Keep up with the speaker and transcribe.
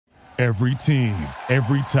Every team,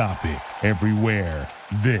 every topic, everywhere.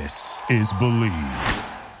 This is Believe.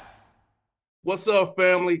 What's up,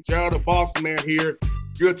 family? Gerald the Bossman here.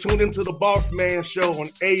 You're tuned into the Bossman Show on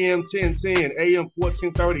AM 1010, AM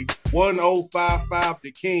 1430, 1055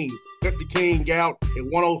 The King. Check The King out at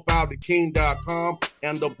 105theking.com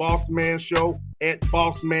and the Bossman Show at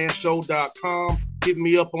bossmanshow.com. Hit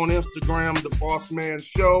me up on Instagram, The Bossman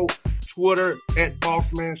Show, Twitter at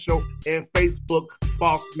Bossman Show, and Facebook,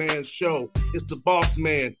 Bossman Show. It's the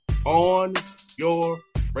Bossman on your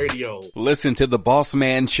radio. Listen to the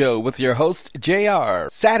Bossman Show with your host, JR,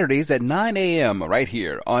 Saturdays at 9 a.m. right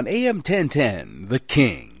here on AM 1010, The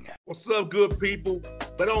King. What's up, good people?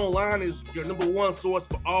 BetOnline is your number one source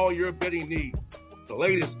for all your betting needs. The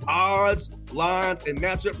latest odds, lines, and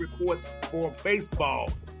matchup reports for baseball,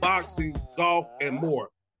 boxing, golf, and more.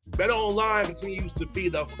 BetOnline continues to be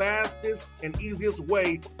the fastest and easiest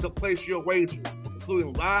way to place your wagers,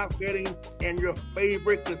 including live betting and your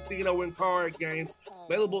favorite casino and card games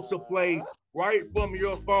available to play right from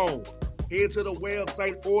your phone. Head to the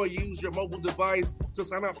website or use your mobile device to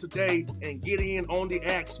sign up today and get in on the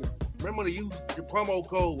action. Remember to use your promo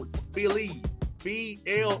code BELIEVE,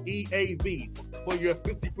 BLEAV, for your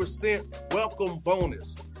 50% welcome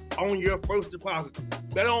bonus on your first deposit.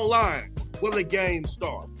 BetOnline, where the game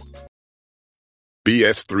starts.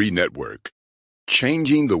 BS3 Network,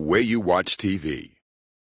 changing the way you watch TV.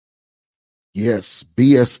 Yes,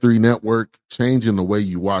 BS3 Network, changing the way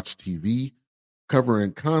you watch TV,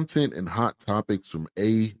 covering content and hot topics from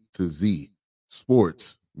A to Z,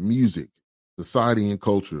 sports, music, society and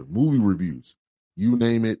culture, movie reviews, you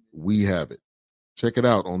name it, we have it. Check it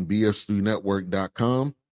out on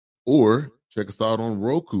bs3network.com or check us out on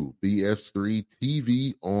Roku, BS3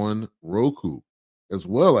 TV on Roku, as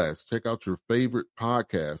well as check out your favorite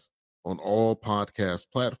podcast on all podcast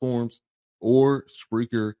platforms or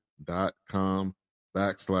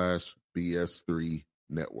Spreaker.com/BS3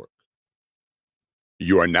 Network.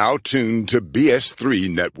 You are now tuned to BS3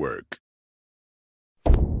 Network.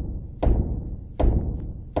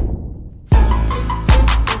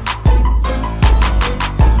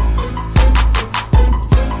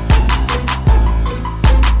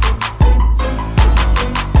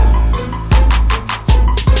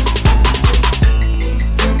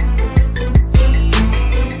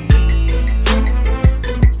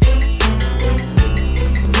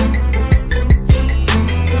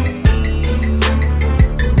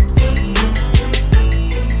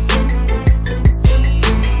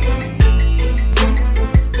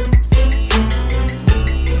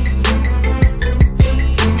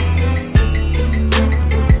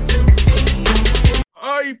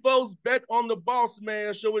 Bet on the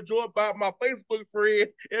Bossman Show, enjoyed by my Facebook friend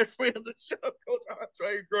and friend of the show, Coach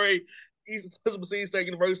Andre Gray, Eastern State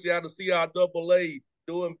University out of CIAA,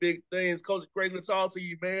 doing big things. Coach, great to talk to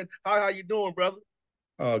you, man. How you doing, brother?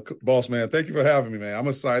 Boss man, thank you for having me, man. I'm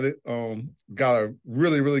excited. Got a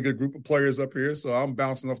really, really good group of players up here, so I'm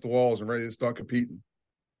bouncing off the walls and ready to start competing.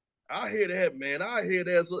 I hear that, man. I hear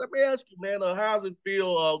that. So let me ask you, man, how's it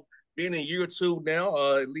feel being in year two now,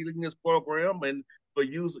 leading this program, and for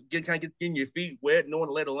you getting your feet wet, knowing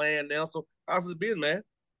the lay of the land now? So how's it been, man?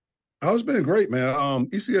 It's been great, man.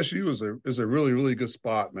 ECSU is a really, really good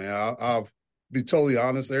spot, man. I'll be totally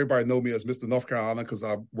honest. Everybody know me as Mr. North Carolina because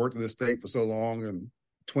I've worked in this state for so long, and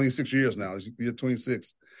 26 years now. It's year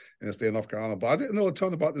 26 in the state of North Carolina. But I didn't know a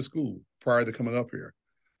ton about the school prior to coming up here.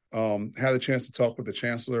 Had a chance to talk with the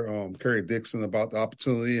chancellor, Carrie Dixon, about the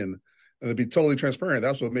opportunity, and to be totally transparent,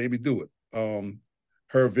 that's what made me do it.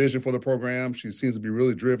 Her vision for the program, she seems to be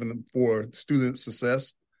really driven for student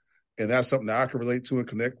success, and that's something that I can relate to and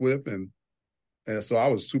connect with. And so I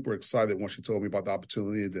was super excited when she told me about the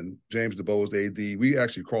opportunity. And then James DeBose, the AD, we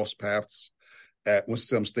actually crossed paths at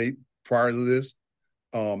Winston-Salem State prior to this.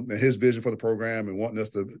 And his vision for the program and wanting us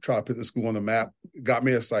to try to put the school on the map got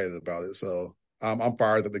me excited about it. So I'm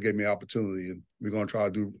fired that they gave me an opportunity, and we're going to try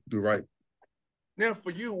to do right. Now,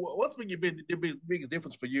 for you, what's been the biggest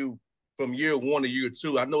difference for you from year one to year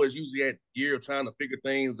two? I know it's usually that year trying to figure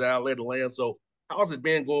things out, lay the land. So how's it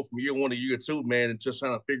been going from year one to year two, man, and just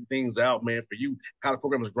trying to figure things out, man, for you, how the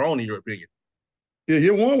program has grown in your opinion? Yeah,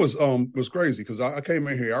 year one was crazy because I came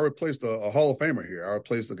in here. I replaced a Hall of Famer here. I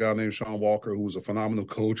replaced a guy named Sean Walker, who was a phenomenal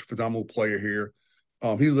coach, phenomenal player here.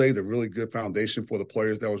 He laid a really good foundation for the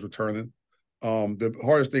players that was returning. The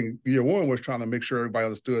hardest thing year one was trying to make sure everybody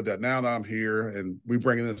understood that now that I'm here and we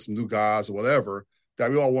bringing in some new guys or whatever,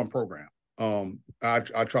 that we all one program. I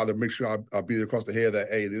try to make sure I beat across the head that,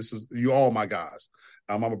 hey, this is you all my guys.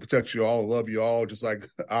 I'm gonna protect you all, love you all, just like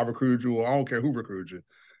I recruited you. Or I don't care who recruited you.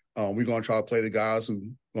 We're gonna try to play the guys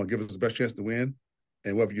who gonna give us the best chance to win.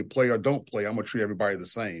 And whether you play or don't play, I'm going to treat everybody the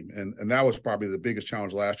same. And that was probably the biggest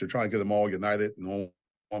challenge last year, trying to get them all united and on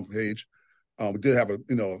one page. We did have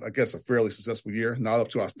I guess a fairly successful year, not up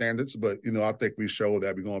to our standards, but, I think we showed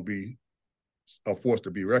that we're going to be a force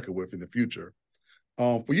to be reckoned with in the future.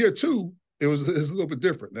 For year two, it's a little bit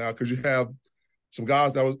different now because you have some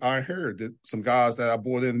guys that I inherited, some guys that I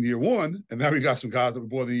brought in year one, and now we got some guys that we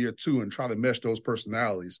brought in year two, and trying to mesh those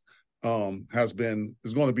personalities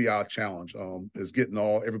is going to be our challenge. Is getting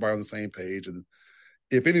everybody on the same page, and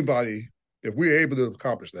if we're able to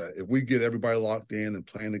accomplish that, if we get everybody locked in and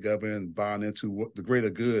playing together and buying into the greater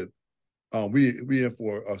good, we in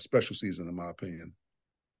for a special season, in my opinion.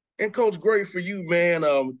 And Coach, great for you, man.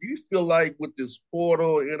 Do you feel like with this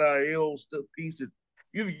portal, NIL stuff piece,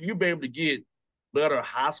 you've been able to get better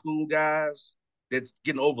high school guys that's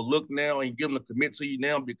getting overlooked now and get them to commit to you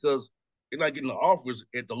now because they're not getting the offers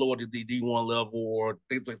at the lower D1 level or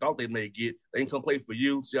they thought they may get. They can come play for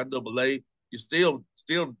you, CIAA. You're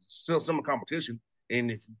still some competition.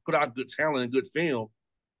 And if you put out good talent and good film,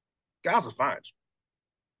 guys will find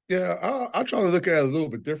you. Yeah, I try to look at it a little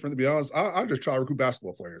bit different, to be honest. I just try to recruit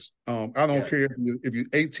basketball players. I don't care if you're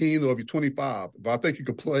 18 or if you're 25. If I think you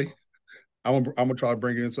can play, I'm gonna try to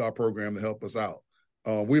bring you into our program to help us out.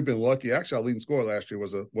 We've been lucky. Actually, our leading scorer last year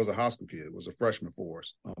was a high school kid. Was a freshman for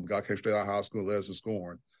us. Guy came straight out of high school, led us in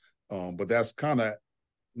scoring. But that's kind of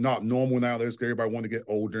not normal nowadays. Everybody want to get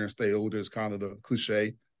older and stay older. It's kind of the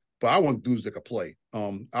cliche. But I want dudes that can play.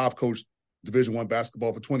 I've coached Division I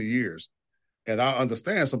basketball for 20 years. And I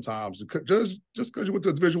understand sometimes just because you went to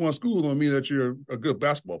a Division I school don't mean that you're a good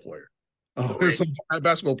basketball player. There's some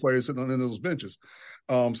basketball players sitting on those benches.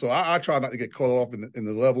 So I try not to get caught off in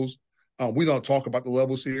the levels. We don't talk about the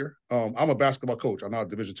levels here. I'm a basketball coach. I'm not a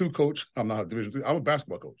Division II coach. I'm not a Division III. I'm a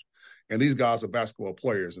basketball coach. And these guys are basketball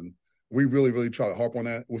players. And we really, really try to harp on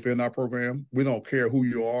that within our program. We don't care who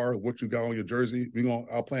you are, what you got on your jersey.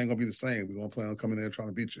 Our plan going to be the same. We're going to plan on coming in and trying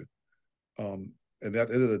to beat you. And at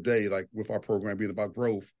the end of the day, like with our program being about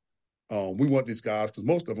growth, we want these guys, because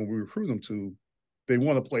most of them we recruit them to, they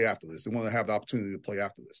want to play after this. They want to have the opportunity to play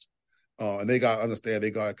after this. And they got to understand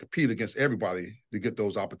they got to compete against everybody to get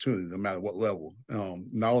those opportunities, no matter what level.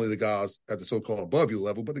 Not only the guys at the so-called above you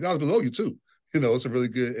level, but the guys below you too. It's a really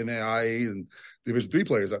good NAIA and Division III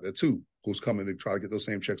players out there too, who's coming to try to get those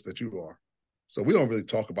same checks that you are. So we don't really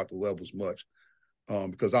talk about the levels much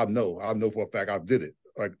because I know for a fact I did it.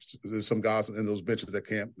 Like there's some guys in those benches that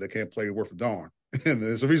can't play worth a darn, and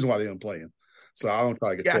there's a reason why they're playing. So I don't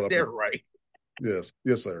try to get caught up. There right. Yes,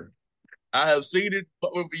 sir. I have seen it,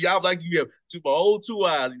 but y'all like you have my old two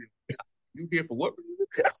eyes. You here for what?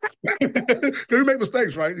 Because we make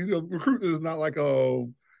mistakes, right? Recruiting is not like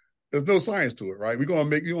there's no science to it, right? You're gonna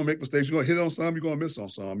make mistakes. You're gonna hit on some. You're gonna miss on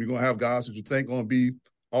some. You're gonna have guys that you think gonna be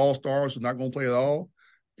all stars who's not gonna play at all.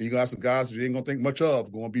 And you got some guys that you ain't gonna think much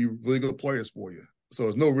of going to be really good players for you. So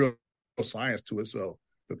there's no real science to it. So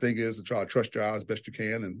the thing is to try to trust your eyes as best you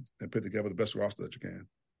can and put together the best roster that you can.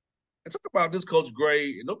 And talk about this Coach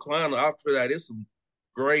Gray. And no clown after that, there's some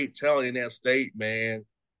great talent in that state, man.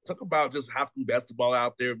 Talk about just high school basketball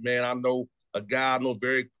out there, man. I know a guy I know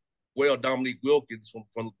very well, Dominique Wilkins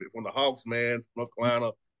from the Hawks, man, from North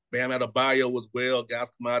Carolina. Bam Adebayo as well. Guys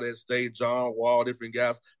come out of that state, John Wall, different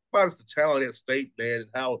guys. About the talent of that state, man, and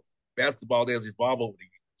how basketball has evolved over the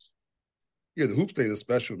years. Yeah, the hoop state is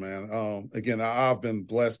special, man. Again, I've been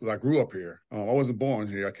blessed because I grew up here. I wasn't born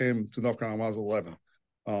here. I came to North Carolina when I was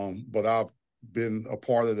 11. But I've been a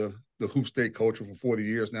part of the hoop state culture for 40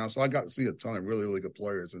 years now. So I got to see a ton of really, really good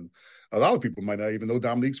players. And a lot of people might not even know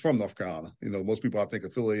Dominique's from North Carolina. Most people I think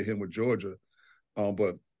affiliate him with Georgia.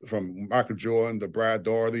 But from Michael Jordan to Brad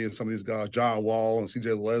Daugherty and some of these guys, John Wall and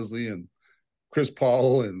CJ Leslie and Chris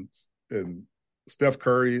Paul and Steph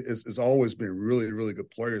Curry, it's always been really, really good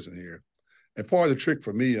players in here. And part of the trick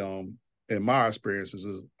for me, in my experiences,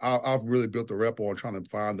 is I've really built a rep on trying to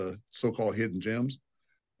find the so-called hidden gems.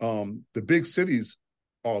 The big cities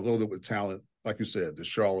are loaded with talent, like you said, the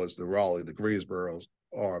Charlottes, the Raleigh, the Greensboros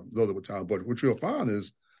are loaded with talent. But what you'll find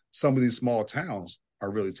is some of these small towns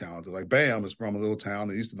are really talented. Like Bam is from a little town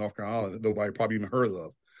in eastern North Carolina that nobody probably even heard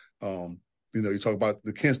of. You talk about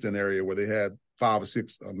the Kinston area where they had 5 or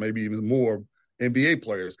 6, maybe even more NBA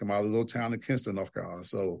players come out of the little town in Kinston, North Carolina.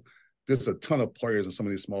 So there's a ton of players in some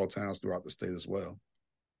of these small towns throughout the state as well.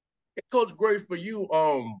 Coach, great for you.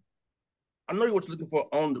 I know what you're looking for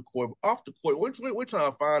on the court, but off the court, we're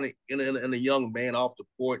trying to find it in a young man off the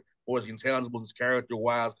court, or his intangibles,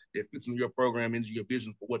 character-wise, that fits in your program, into your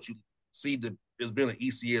vision for what you see as being an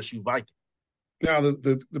ECSU Viking. Now,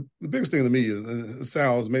 the biggest thing to me is,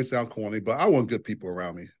 it may sound corny, but I want good people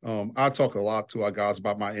around me. I talk a lot to our guys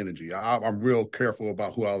about my energy. I'm real careful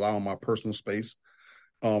about who I allow in my personal space.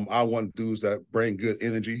 I want dudes that bring good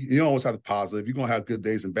energy. You don't always have the positive. You're going to have good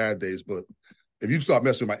days and bad days, but if you start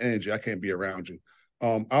messing with my energy, I can't be around you.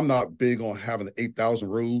 I'm not big on having 8,000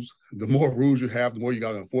 rules. The more rules you have, the more you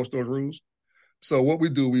got to enforce those rules. So what we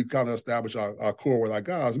do, we kind of establish our core with our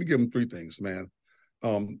guys. We give them three things, man.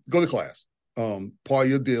 Go to class. Part of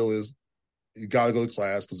your deal is you got to go to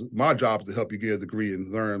class because my job is to help you get a degree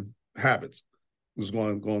and learn habits. Who's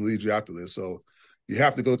going to lead you after this. So you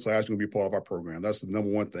have to go to class. You're going to be part of our program. That's the number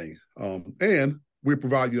one thing. And we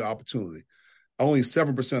provide you an opportunity. Only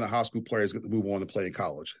 7% of high school players get to move on to play in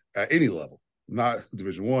college at any level, not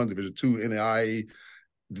Division I, Division II, NAIA,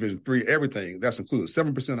 Division III, everything. That's included.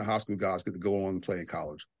 7% of high school guys get to go on and play in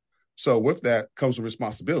college. So with that comes a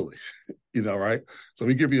responsibility, right? So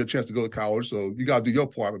we give you a chance to go to college. So you got to do your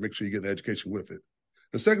part, but make sure you get the education with it.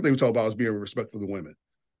 The second thing we talk about is being respectful to women.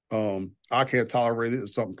 I can't tolerate it.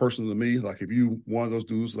 It's something personal to me. Like if you one of those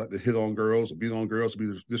dudes like to hit on girls or beat on girls, or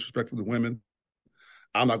be disrespectful to women,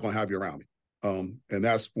 I'm not going to have you around me. And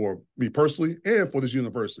that's for me personally and for this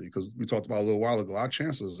university, because we talked about a little while ago, our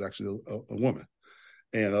chancellor is actually a woman.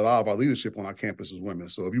 And a lot of our leadership on our campus is women.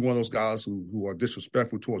 So if you're one of those guys who are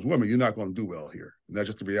disrespectful towards women, you're not going to do well here. And that's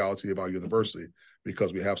just the reality of our university,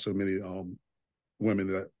 because we have so many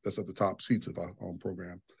women that's at the top seats of our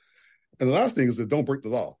program. And the last thing is that don't break the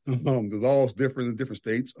law. The law is different in different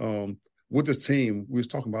states. With this team, we was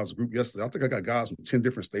talking about as a group yesterday. I think I got guys from 10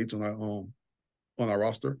 different states on our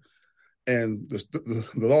roster. And the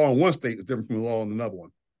law in one state is different from the law in another one.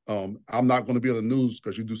 I'm not going to be on the news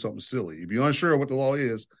because you do something silly. If you're unsure what the law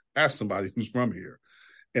is, ask somebody who's from here.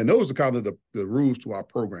 And those are kind of the rules to our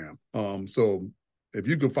program. So if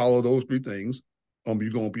you can follow those three things, you're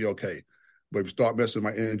going to be okay. But if you start messing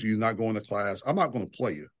with my energy, you're not going to class, I'm not going to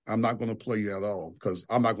play you. I'm not going to play you at all, because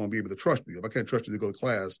I'm not going to be able to trust you. If I can't trust you to go to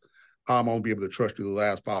class, how am I going to be able to trust you the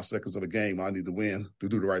last 5 seconds of a game I need to win to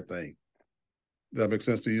do the right thing? Does that make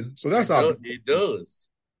sense to you? So that's how it does.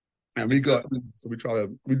 And we try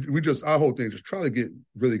to, we just, our whole thing, just try to get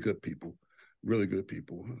really good people.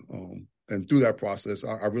 And through that process,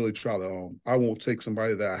 I really try to, I won't take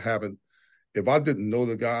somebody that I haven't, if I didn't know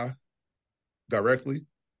the guy directly,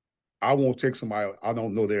 I won't take somebody I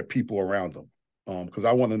don't know their people around them, because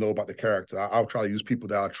I want to know about the character. I'll try to use people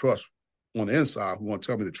that I trust on the inside who want to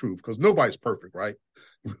tell me the truth, because nobody's perfect, right?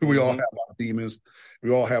 We all have our demons.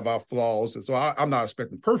 We all have our flaws. And so I'm not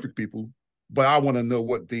expecting perfect people, but I want to know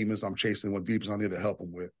what demons I'm chasing, what demons I need to help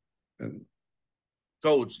them with. And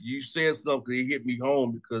Coach, you said something that hit me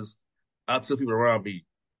home, because I tell people around me,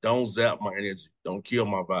 don't zap my energy. Don't kill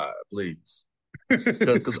my vibe, please.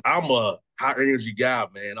 Because I'm a high energy guy,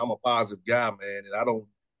 man. I'm a positive guy, man, and I don't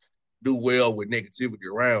do well with negativity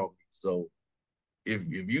around me. So if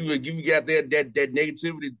you got that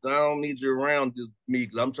negativity, I don't need you around me,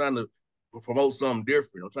 because I'm trying to promote something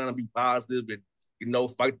different. I'm trying to be positive and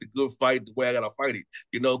fight the good fight the way I gotta fight it.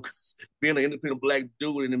 Because being an independent black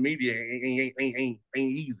dude in the media ain't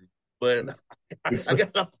easy. But I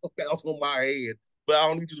got else on my head. But I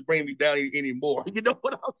don't need you to bring me down anymore. You know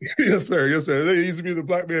what I'm saying? Yes, sir. They used to be the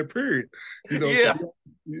black man, period. Yeah.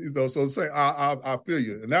 So say I feel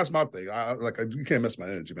you, and that's my thing. You can't mess my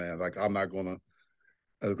energy, man. Like I'm not gonna,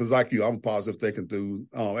 because like you, I'm a positive thinking dude.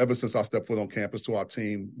 Ever since I stepped foot on campus to our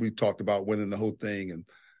team, we talked about winning the whole thing. And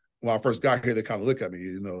when I first got here, they kind of look at me,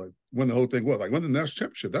 like win the whole thing. What, like win the national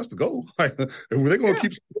championship? That's the goal. Like if they're gonna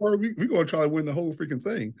keep scoring, we're gonna try to win the whole freaking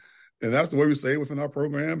thing. And that's the way we say it within our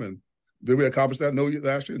program. And did we accomplish that? No,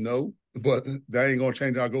 last year, no. But that ain't gonna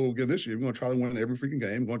change our goal again this year. We're gonna try to win every freaking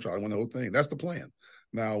game. We're gonna try to win the whole thing. That's the plan.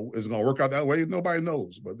 Now, is it gonna work out that way? Nobody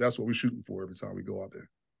knows, but that's what we're shooting for every time we go out there.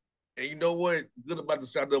 And you know what? Good about the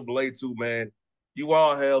South AA too, man. You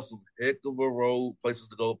all have some heck of a road places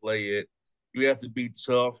to go play at. You have to be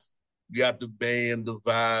tough. You have to band the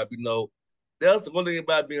vibe. That's the one thing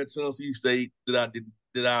about being Tennessee State that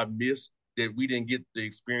I missed, that we didn't get the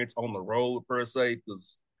experience on the road per se,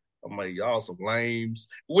 because I'm like, y'all some lames.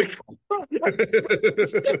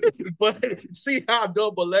 But see how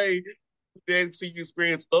AA then see you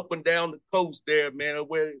experience up and down the coast there, man,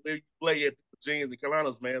 where you play at the Virginias and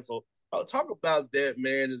Carolinas, man. So I'll talk about that,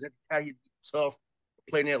 man, and how you tough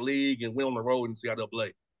playing that league and win on the road and see how they'll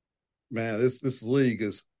play. Man, this league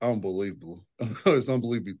is unbelievable. It's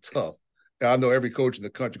unbelievably tough. And I know every coach in the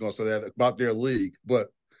country going to say that about their league, but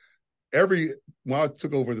when I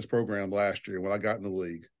took over this program last year, when I got in the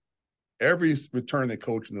league, every returning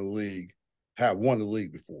coach in the league had won the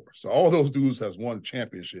league before. So all those dudes has won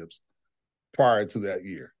championships prior to that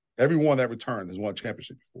year. Everyone that returned has won a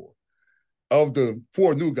championship before. Of the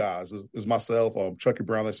 4 new guys, is myself, Chucky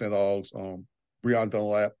Brown at St. Aug's, Breon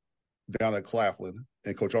Dunlap down at Claflin,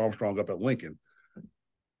 and Coach Armstrong up at Lincoln.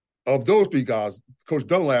 Of those 3 guys, Coach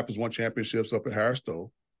Dunlap has won championships up at Harris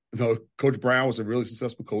Stowe. Coach Brown was a really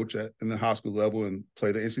successful coach in the high school level and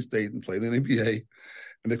played at NC State and played in the NBA.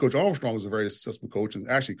 And then Coach Armstrong was a very successful coach and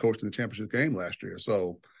actually coached in the championship game last year.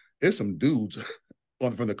 So it's some dudes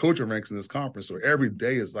from the coaching ranks in this conference. So every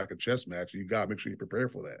day is like a chess match. You got to make sure you prepare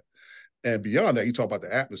for that. And beyond that, you talk about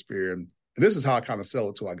the atmosphere. And this is how I kind of sell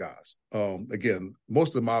it to our guys. Again,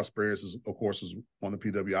 most of my experiences, of course, is on the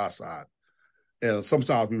PWI side. And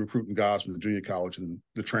sometimes we recruiting guys from the junior college and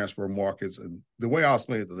the transfer markets. And the way I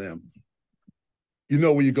explain it to them,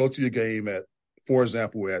 when you go to your game at, for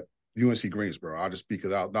example, at UNC Greensboro, I'll just speak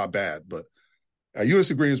it out, not bad, but at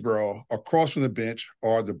UNC Greensboro, across from the bench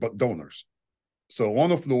are the donors. So on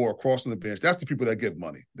the floor, across from the bench, that's the people that give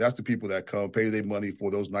money. That's the people that come pay their money for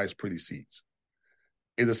those nice, pretty seats.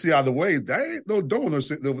 And to see out of the way, that ain't no donors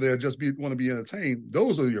sitting over there just want to be entertained.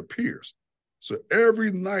 Those are your peers. So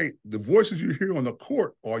every night, the voices you hear on the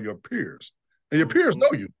court are your peers. And your peers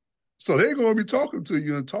know you. So they're going to be talking to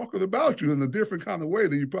you and talking about you in a different kind of way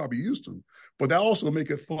than you're probably used to. But that also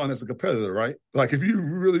make it fun as a competitor, right? Like if you're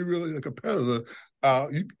really, really a competitor,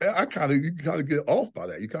 you kind of get off by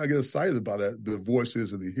that. You kind of get excited by that, the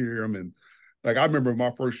voices, and you hear them. And like I remember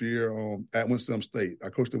my first year at Winston State. I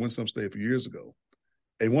coached at Winston State a few years ago.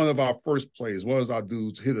 And one of our first plays, one of our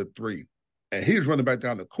dudes hit a 3. And he was running back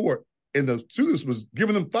down the court. And the students was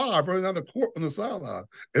giving them 5 running down the court on the sideline.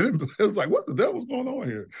 And it was like, what the devil's going on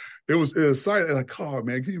here? It was exciting. Like, oh,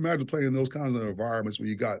 man, can you imagine playing in those kinds of environments where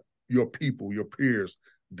you got your people, your peers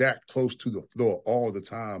that close to the floor all the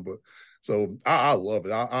time? But so I love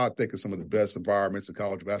it. I think it's some of the best environments in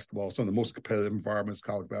college basketball, some of the most competitive environments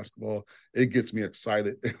in college basketball. It gets me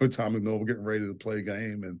excited every time we're getting ready to play a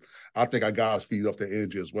game. And I think our guys feed off the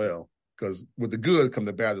energy as well. Because with the good come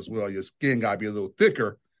the bad as well. Your skin got to be a little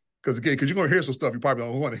thicker. Because you're going to hear some stuff you probably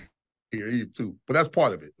don't want to hear either, too. But that's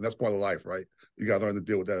part of it. And that's part of life, right? You got to learn to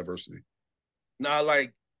deal with that adversity. Now,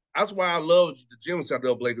 that's why I love the Jim South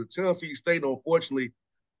Blake. Because Tennessee State, unfortunately,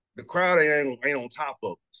 the crowd ain't on top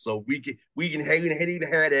of it. So we can even have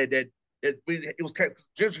that it was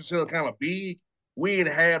gentrification kind of big. We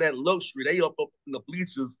didn't have that luxury. They up in the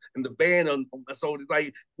bleachers and the band. So it's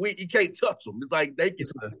like you can't touch them. It's like they can.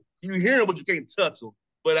 You hear them, but you can't touch them.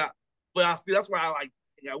 But I feel that's why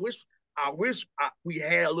I wish we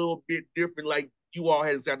had a little bit different, like you all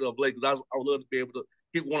had in South Blake, because I would love to be able to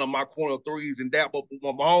hit one of my corner threes and dap up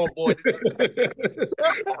my homeboy.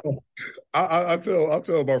 I tell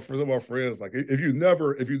some of my friends, like if you've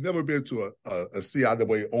never been to a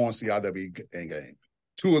CIAA on CIAA game,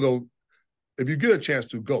 2 of those, if you get a chance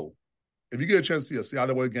to go, if you get a chance to see a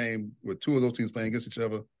CIAA game with 2 of those teams playing against each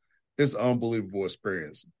other, it's an unbelievable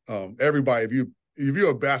experience. Everybody, if you're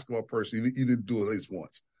a basketball person, you need to do it at least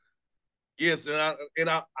once. Yes, and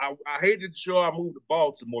I hated the show I moved to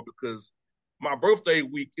Baltimore because my birthday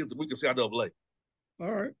week is the week of CIAA.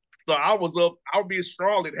 All right. So I was being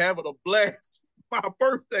strong and having a blast. My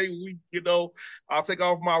birthday week, I'll take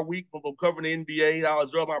off my week from covering the NBA. I'll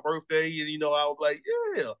enjoy my birthday, and I was like,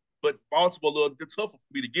 yeah. But Baltimore a little bit tougher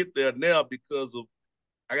for me to get there now because of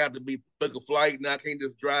I got to book a flight and I can't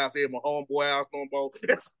just drive to my homeboy house no more.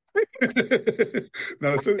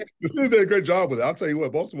 Now, the city did a great job with it. I'll tell you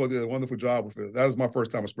what, Baltimore did a wonderful job with it. That was my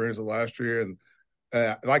first time experiencing it last year. And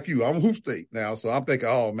like you, I'm Hoop State now, so I'm thinking,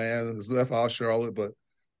 oh, man, it's left out Charlotte. But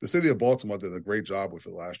the city of Baltimore did a great job with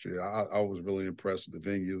it last year. I was really impressed with the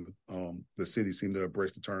venue. The city seemed to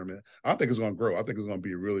embrace the tournament. I think it's going to grow. I think it's going to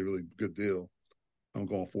be a really, really good deal. I'm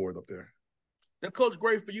going forward up there. Now, Coach,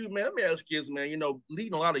 great for you, man. Let me ask you this, man.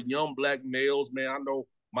 Leading a lot of young black males, man. I know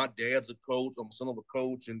my dad's a coach. I'm a son of a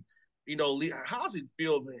coach. And, how does it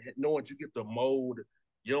feel knowing you get to mold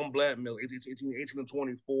young black males, 18 and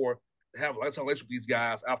 24, to have a lifetime relationship with these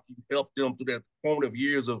guys after you help them through that formative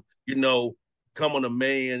years of, becoming a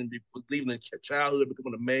man, leaving the childhood,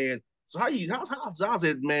 becoming a man. So how's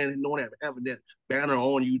it, man, knowing that, having that banner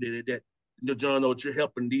on you that John, that you're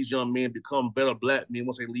helping these young men become better black men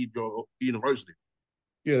once they leave your university?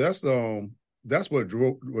 Yeah, that's what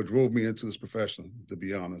drove me into this profession, to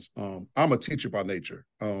be honest. I'm a teacher by nature.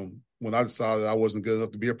 When I decided I wasn't good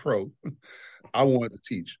enough to be a pro, I wanted to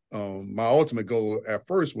teach. My ultimate goal at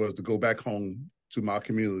first was to go back home to my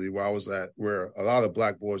community where I was at, where a lot of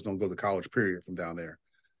black boys don't go to college, period, from down there.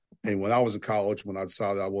 And when I was in college, when I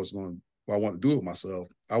decided I wanted to do it myself,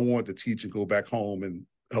 I wanted to teach and go back home and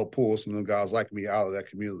help pull some of them guys like me out of that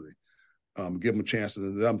community, give them a chance to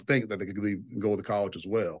them think that they could leave and go to college as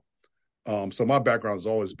well. So my background has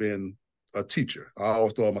always been a teacher. I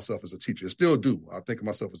always thought of myself as a teacher. I still do. I think of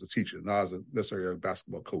myself as a teacher, not as necessarily a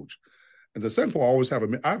basketball coach. And the second part, I always have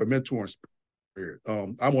I have a mentoring spirit.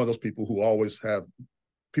 I'm one of those people who always have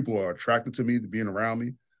people who are attracted to me, to being around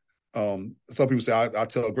me. Some people say I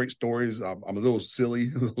tell great stories. I'm a little silly,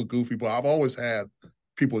 a little goofy, but I've always had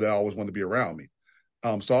people that always want to be around me.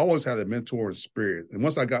 So I always had a mentoring spirit. And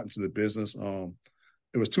once I got into the business,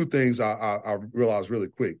 it was two things I realized really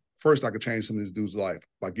quick. First, I could change some of these dudes' life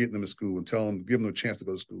by getting them to school and giving them a chance to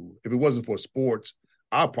go to school. If it wasn't for sports,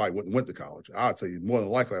 I probably wouldn't have went to college. I'll tell you, more than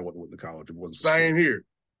likely, I wouldn't have went to college if it wasn't. Same here.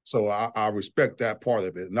 So I respect that part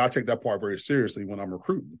of it, and I take that part very seriously when I'm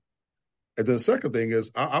recruiting. And then the second thing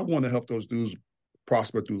is I want to help those dudes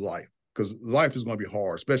prosper through life, because life is going to be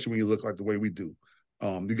hard, especially when you look like the way we do.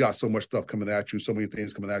 You got so much stuff coming at you, so many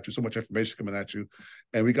things coming at you, so much information coming at you,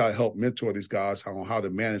 and we got to help mentor these guys on how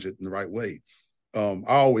to manage it in the right way. I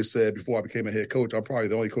always said before I became a head coach, I'm probably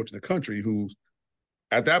the only coach in the country who,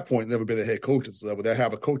 at that point, never been a head coach at this level that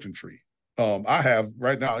have a coaching tree. I have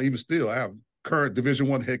right now, even still, I have current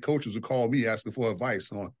Division I head coaches who call me asking for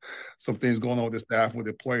advice on some things going on with their staff, with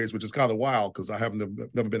their players, which is kind of wild because I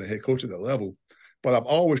never been a head coach at that level. But I've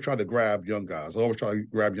always tried to grab young guys. I always try to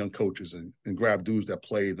grab young coaches and grab dudes that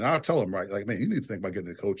played. And I tell them, right, like, man, you need to think about getting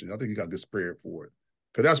into coaching. I think you got a good spirit for it.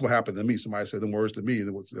 Because that's what happened to me. Somebody said them words to me.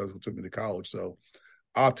 That's what took me to college. So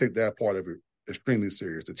I'll take that part of it extremely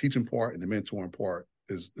serious. The teaching part and the mentoring part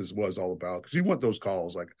is what it's all about. Because you want those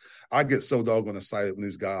calls. Like, I get so doggone excited when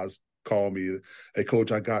these guys call me, hey,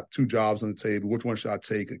 coach, I got 2 jobs on the table. Which one should I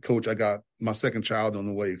take? And, coach, I got my second child on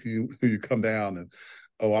the way. You come down and,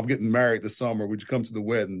 oh, I'm getting married this summer. Would you come to the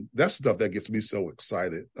wedding? That's stuff that gets me so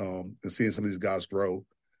excited, and seeing some of these guys grow.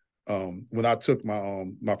 When I took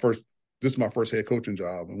this is my first head coaching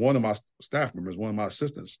job, and one of my staff members, one of my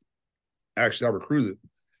assistants, actually I recruited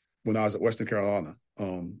when I was at Western Carolina.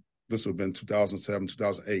 This would have been 2007,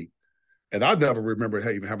 2008. And I never remember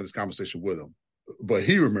even having this conversation with him, but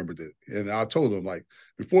he remembered it. And I told him, like,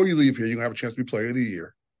 before you leave here, you're going to have a chance to be player of the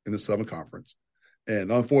year in the Southern Conference.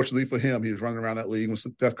 And unfortunately for him, he was running around that league when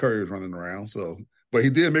Steph Curry was running around. So, but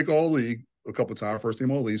he did make All-League a couple of times, first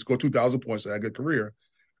team All-League, scored 2,000 points, had a good career.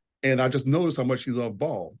 And I just noticed how much he loved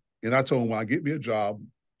ball. And I told him, when I get me a job,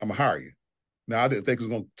 I'm going to hire you. Now, I didn't think it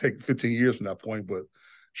was going to take 15 years from that point, but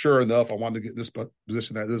sure enough, I wanted to get this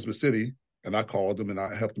position at Elizabeth City, and I called him and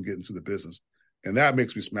I helped him get into the business. And that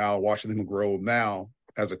makes me smile, watching him grow now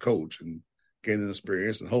as a coach and gaining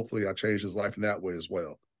experience. And hopefully I change his life in that way as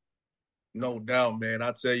well. No doubt, man.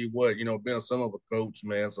 I tell you what, being son of a coach,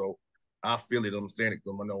 man, so I feel it, understand it.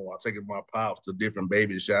 I know I taking my pops to different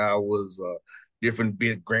baby showers, different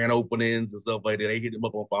big grand openings and stuff like that. They hit him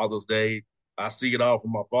up on Father's Day. I see it all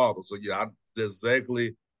from my father. So, yeah, I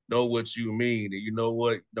exactly know what you mean. And you know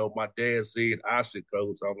what? My dad said I should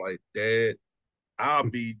coach. I'm like, Dad, I'll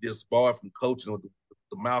be disbarred from coaching with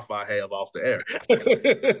the mouth I have off the air.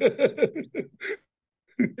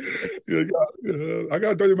 I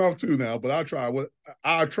got a dirty mouth too now, but I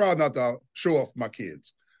try not to show off my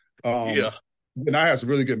kids. Yeah. And I had some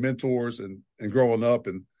really good mentors and growing up,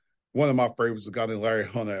 and one of my favorites was a guy named Larry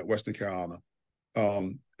Hunter at Western Carolina.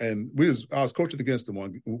 And I was coaching against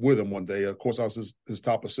him with him one day. Of course, I was his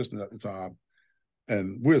top assistant at the time,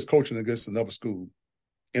 and we was coaching against another school,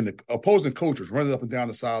 and the opposing coach was running up and down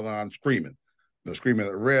the sideline screaming, screaming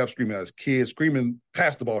at the ref, screaming at his kids, screaming,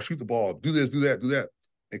 pass the ball, shoot the ball, do this, do that, do that.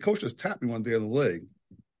 And coach just tapped me one day on the leg.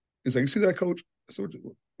 He's like, "You see that, coach?" I said,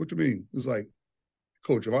 "What you mean?" It's like,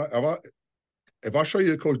 "Coach, if I show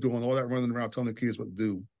you a coach doing all that running around telling the kids what to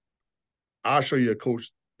do, I'll show you a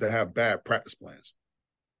coach that have bad practice plans."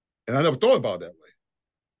 And I never thought about it that way.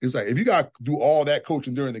 It's like, if you got to do all that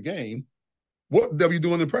coaching during the game, what are you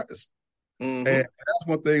doing in practice? Mm-hmm. And that's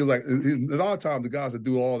one thing. Like, a lot of times, the guys that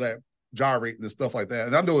do all that gyrating and stuff like that,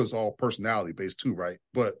 and I know it's all personality based too, right?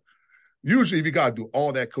 But usually, if you got to do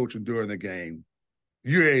all that coaching during the game,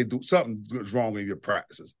 you ain't do something's wrong in your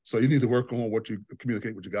practices. So you need to work on what you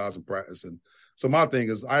communicate with your guys in practice. And so my thing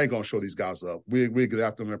is, I ain't gonna show these guys up. We get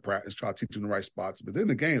after them in practice, try to teach them the right spots. But then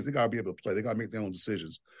the games, they gotta be able to play. They gotta make their own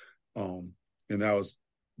decisions. And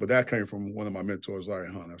that came from one of my mentors,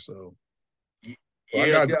 Larry Hunter. So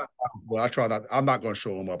I try not. I'm not gonna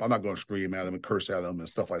show them up. I'm not gonna scream at them and curse at them and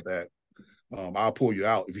stuff like that. I'll pull you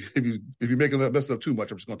out if you're making that mess up too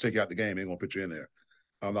much. I'm just gonna take you out the game. I ain't gonna put you in there.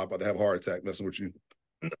 I'm not about to have a heart attack messing with you.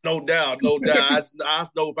 No doubt. I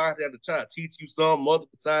know if I had to try to teach you some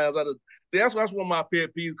multiple times. That's one of my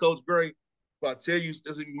pet peeves, Coach Gray. But I tell you,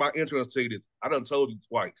 this is my interest to tell you this. I done told you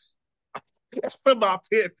twice. That's one of my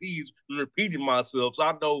pet peeves, repeating myself. So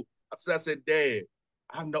I know. I said, Dad,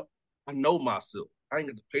 I know myself. I ain't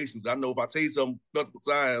got the patience. I know if I tell you something multiple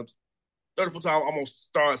times, 34 times, I'm gonna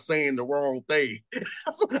start saying the wrong thing.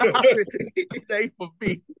 So I said, it ain't for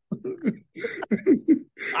me.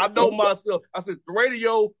 I know myself. I said, the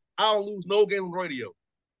radio, I don't lose no games on the radio.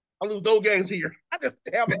 I lose no games here. I just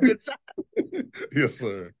have a good time. Yes,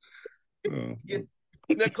 sir.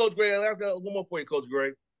 That Coach Gray, I got one more for you, Coach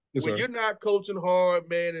Gray. Yes, when sir. you're not coaching hard,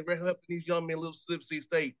 man, and helping these young men live Slip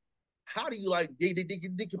State, how do you like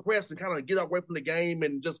decompress and kind of get away from the game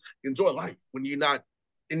and just enjoy life when you're not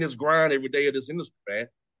in this grind every day of this industry, man?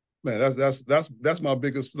 Man, that's my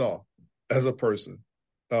biggest flaw as a person.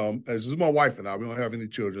 This is my wife and I. We don't have any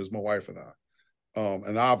children. It's my wife and I.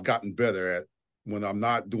 And I've gotten better at when I'm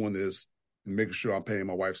not doing this and making sure I'm paying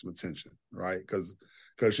my wife some attention, right? Because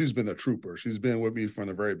she's been a trooper. She's been with me from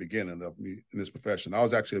the very beginning of me in this profession. I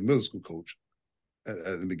was actually a middle school coach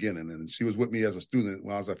at the beginning, and she was with me as a student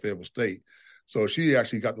when I was at Fayetteville State. So she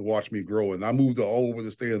actually got to watch me grow, and I moved all over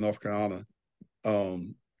the state of North Carolina,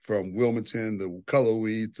 from Wilmington to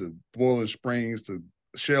Cullowhee to Boiling Springs to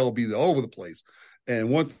Shelby, to all over the place. And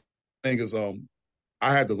one thing is,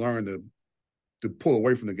 I had to learn to pull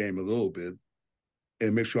away from the game a little bit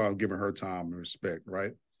and make sure I'm giving her time and respect,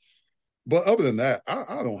 right? But other than that,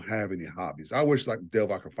 I don't have any hobbies. I wish, like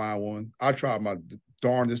Dev, I could find one. I tried my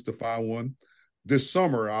darndest to find one. This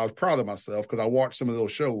summer, I was proud of myself because I watched some of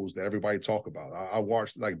those shows that everybody talk about. I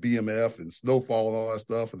watched like BMF and Snowfall and all that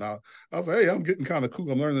stuff, and I was like, hey, I'm getting kind of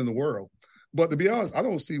cool. I'm learning the world. But to be honest, I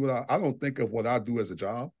don't see I don't think of what I do as a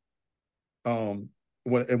job.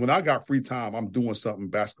 When I got free time, I'm doing something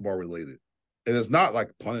basketball related. And it's not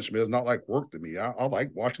like punishment. It's not like work to me. I like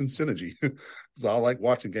watching Synergy. So I like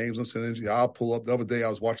watching games on Synergy. I'll pull up. The other day I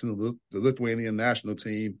was watching the Lithuanian national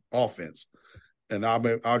team offense. And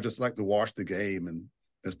I just like to watch the game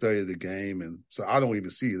and study the game. And so I don't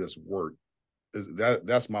even see it as work.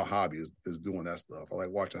 That's my hobby is doing that stuff. I like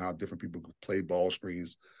watching how different people play ball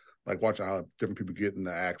screens, like watching how different people get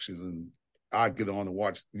into actions. And I get on and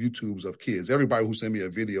watch YouTubes of kids. Everybody who send me a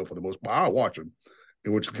video, for the most part, I'll watch them,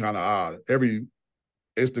 which is kind of odd. Every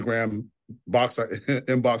Instagram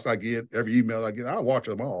inbox I get, every email I get, I watch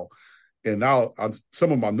them all. And now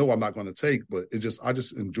some of them I know I'm not going to take, but I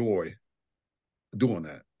just enjoy doing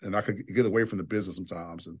that. And I could get away from the business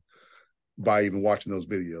sometimes and by even watching those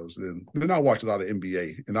videos. And then I watch a lot of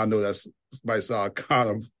NBA. And I know that's might sound kind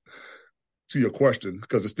of to your question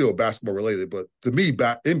because it's still basketball related. But to me,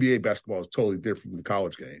 NBA basketball is totally different from the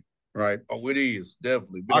college game, right? Oh, it is.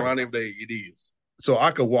 Definitely. Been around every day. It is. So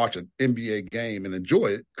I could watch an NBA game and enjoy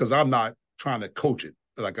it because I'm not trying to coach it.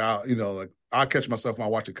 Like I catch myself when I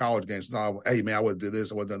watch a college game. So hey, man, I would have did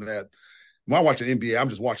this, I would have done that. When I watch an NBA, I'm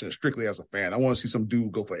just watching it strictly as a fan. I want to see some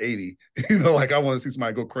dude go for 80. Like I want to see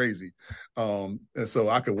somebody go crazy. And so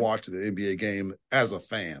I could watch the NBA game as a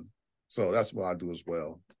fan. So that's what I do as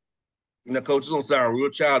well. Coach, it's going to sound real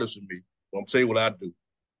childish to me, but I'm tell you what I do.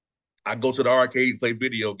 I go to the arcade and play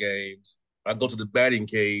video games. I go to the batting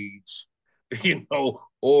cage,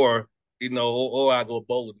 or I go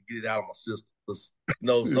bowling to get it out of my system. Because,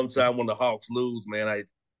 sometimes when the Hawks lose, man,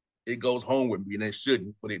 it goes home with me, and it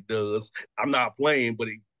shouldn't, but it does. I'm not playing, but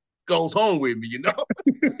it goes home with me,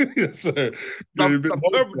 Yes, sir. I'm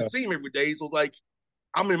covering the team every day, so like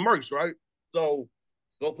I'm immersed, right? So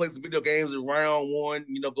go play some video games in round one,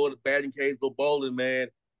 go to the batting cage, go bowling, man,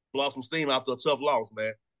 blow some steam after a tough loss,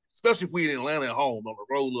 man. Especially if we're in Atlanta at home, on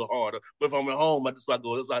the road a little harder. But if I'm at home, that's why I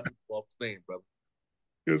do blow steam, brother.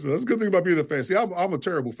 Yes, that's a good thing about being a fan. See, I'm a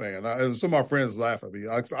terrible fan. Some of my friends laugh at me.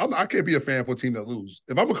 I can't be a fan for a team that loses.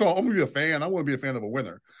 If I'm gonna be a fan, I want to be a fan of a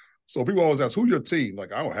winner. So people always ask, "Who's your team?"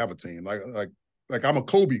 Like I don't have a team. Like I'm a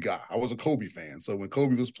Kobe guy. I was a Kobe fan. So when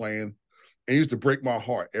Kobe was playing, it used to break my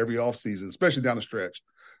heart every offseason, especially down the stretch.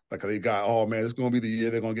 Like they got, oh man, it's gonna be the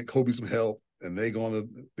year they're gonna get Kobe some help, and they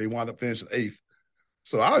wind up finishing 8th.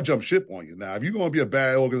 So I'll jump ship on you. Now, if you're gonna be a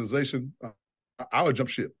bad organization, I would jump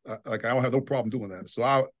ship. I don't have no problem doing that. So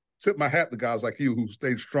I tip my hat to guys like you who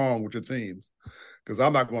stayed strong with your teams, because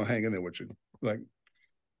I'm not going to hang in there with you. Like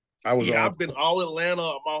I've been all Atlanta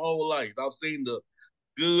my whole life. I've seen the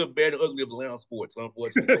good, bad, and ugly of Atlanta sports,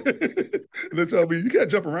 unfortunately. And they tell me you can't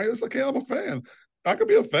jump around. It's like, hey, I'm a fan. I could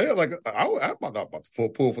be a fan. Like I'm not about to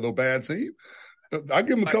pull for no bad team. I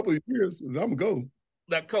give them a couple of years, and I'm gonna go.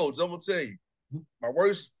 Now, Coach, I'm gonna tell you, my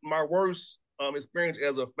worst experience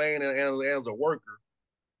as a fan and as a worker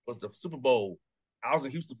was the Super Bowl. I was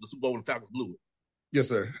in Houston for the Super Bowl when the Falcons blew it. Yes,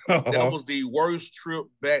 sir. That was the worst trip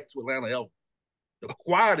back to Atlanta ever. The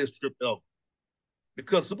quietest trip ever.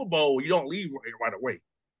 Because Super Bowl, you don't leave right away.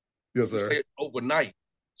 Yes, you sir. stay overnight.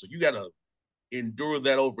 So you got to endure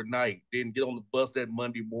that overnight, then get on the bus that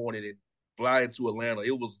Monday morning and fly to Atlanta.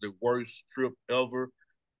 It was the worst trip ever.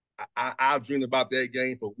 I dreamed about that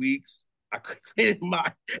game for weeks. I couldn't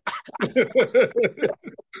my.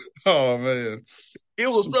 Oh man, It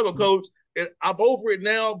was a struggle, coach. And I'm over it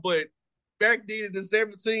now, but back then in the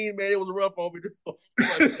 17, man, it was rough on me.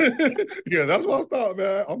 Yeah, that's what I thought,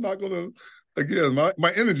 man. I'm not gonna. Again, my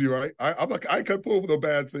energy, right? I'm like, I can't pull with a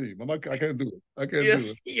bad team. I can't do it. I can't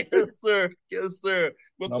do it. Yes, sir. Yes, sir.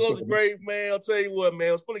 But Coach was great, man. I'll tell you what, man.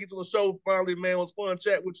 It was fun to get to the show finally, man. It was fun to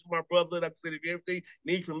chat with you, my brother. Like I said, if you have anything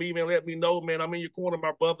you need from me, man, let me know, man. I'm in your corner,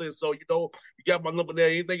 my brother. And so, you got my number there.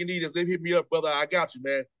 Anything you need, just hit me up, brother. I got you,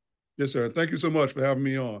 man. Yes, sir. Thank you so much for having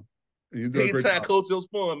me on. You did a great job. Coach. It was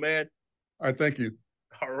fun, man. All right, thank you.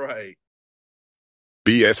 All right.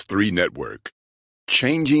 BS3 Network.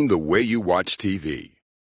 Changing the way you watch TV.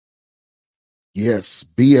 Yes,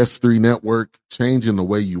 BS3 Network, changing the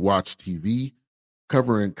way you watch TV,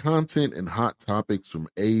 covering content and hot topics from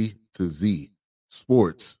A to Z,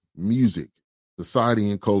 sports, music, society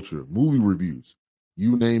and culture, movie reviews,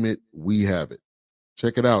 you name it, we have it.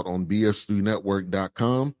 Check it out on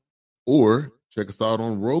bs3network.com or check us out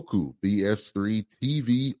on Roku, BS3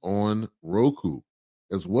 TV on Roku,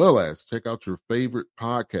 as well as check out your favorite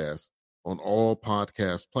podcast on all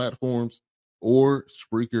podcast platforms or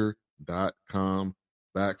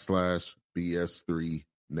Spreaker.com/BS3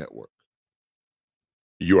 Network.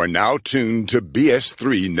 You are now tuned to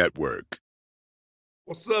BS3 Network.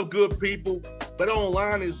 What's up, good people?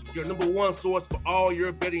 BetOnline is your number one source for all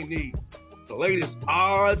your betting needs. The latest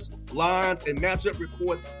odds, lines, and matchup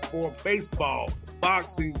reports for baseball,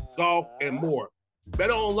 boxing, golf, and more.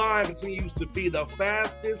 BetOnline continues to be the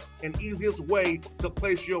fastest and easiest way to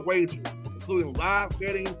place your wagers, including live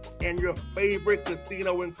betting and your favorite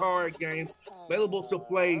casino and card games available to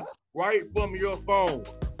play right from your phone.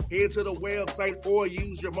 Head to the website or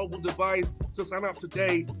use your mobile device to sign up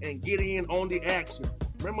today and get in on the action.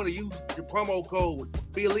 Remember to use your promo code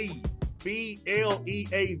BELIEVE,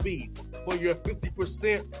 BLEAV, for your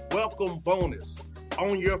 50% welcome bonus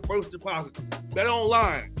on your first deposit.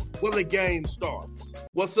 BetOnline, where the game starts.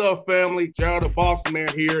 What's up, family? Jared the Bossman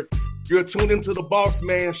here. You're tuned into the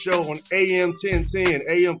Bossman Show on AM 1010,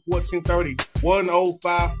 AM 1430,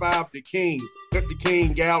 1055 The King. Check The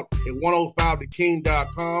King out at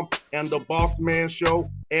 105theking.com and the Bossman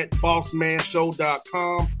Show at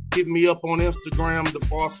bossmanshow.com. Hit me up on Instagram, The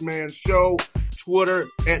Bossman Show, Twitter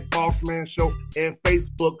at Bossman Show, and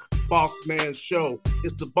Facebook, Bossman Show.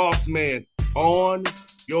 It's the Bossman on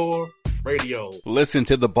your radio. Listen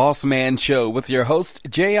to the Bossman Show with your host,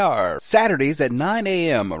 JR, Saturdays at 9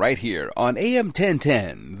 a.m. right here on AM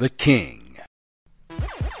 1010, The King.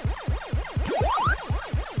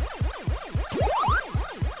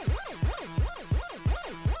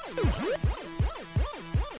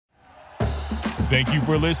 Thank you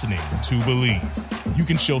for listening to Believe. You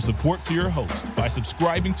can show support to your host by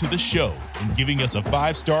subscribing to the show and giving us a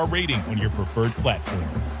 5-star rating on your preferred platform.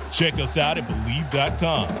 Check us out at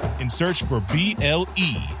Believe.com and search for BLEAV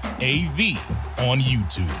on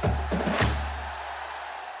YouTube.